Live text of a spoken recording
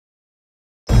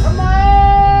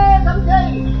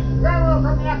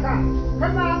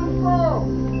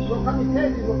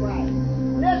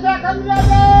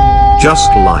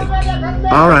Just like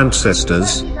our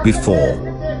ancestors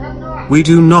before, we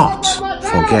do not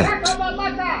forget.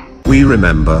 We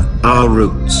remember our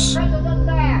roots.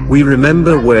 We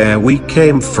remember where we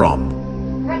came from.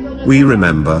 We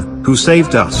remember who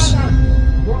saved us.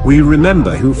 We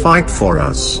remember who fight for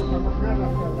us.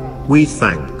 We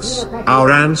thanks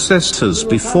our ancestors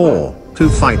before to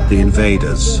fight the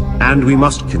invaders, and we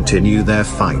must continue their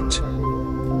fight.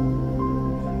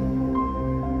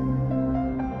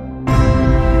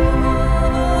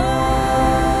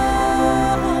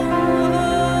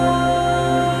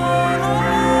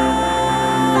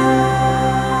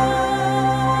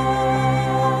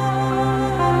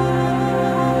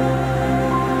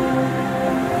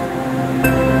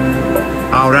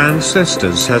 Our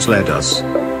ancestors has led us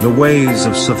the ways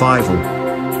of survival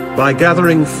by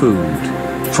gathering food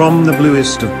from the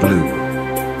bluest of blue,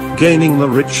 gaining the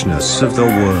richness of the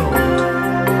world.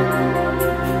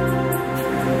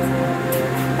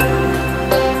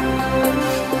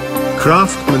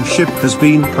 Craftsmanship has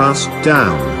been passed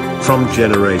down from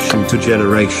generation to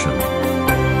generation,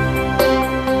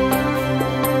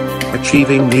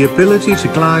 achieving the ability to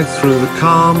glide through the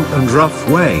calm and rough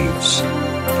waves,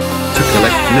 to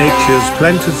collect nature's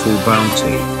plentiful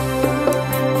bounty.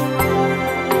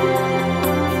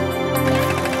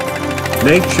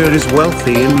 Nature is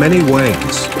wealthy in many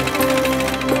ways,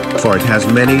 for it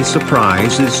has many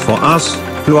surprises for us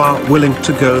who are willing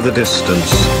to go the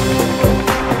distance.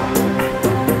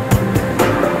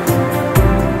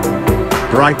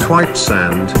 Bright white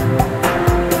sand,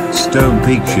 stone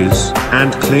beaches,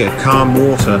 and clear calm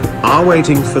water are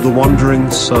waiting for the wandering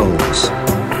souls.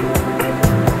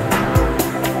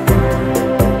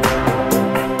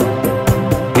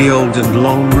 The old and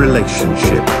long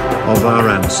relationship of our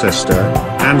ancestor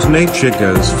and nature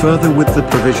goes further with the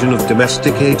provision of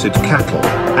domesticated cattle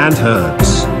and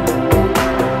herds.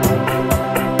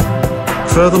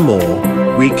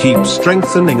 Furthermore, we keep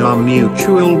strengthening our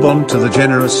mutual bond to the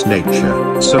generous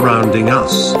nature surrounding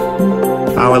us.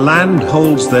 Our land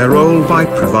holds their role by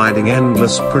providing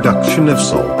endless production of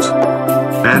salt,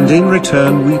 and in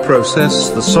return we process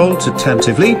the salt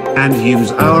attentively and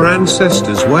use our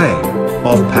ancestors' way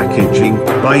of packaging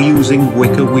by using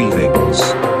wicker weavings.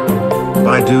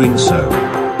 By doing so,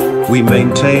 we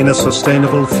maintain a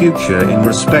sustainable future in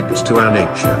respect to our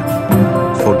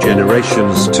nature for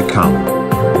generations to come.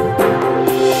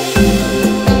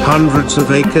 Hundreds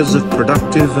of acres of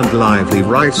productive and lively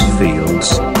rice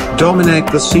fields dominate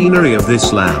the scenery of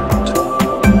this land,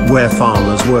 where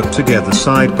farmers work together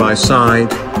side by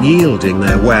side, yielding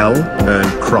their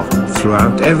well-earned crop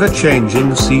throughout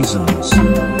ever-changing seasons.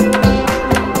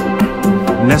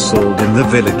 Nestled in the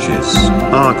villages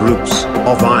are groups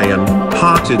of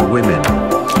iron-hearted women,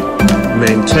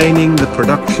 maintaining the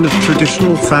production of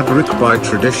traditional fabric by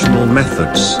traditional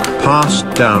methods, passed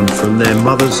down from their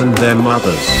mothers and their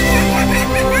mothers.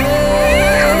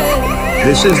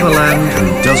 This is the land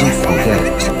who doesn't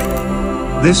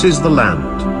forget. This is the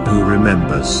land who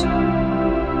remembers.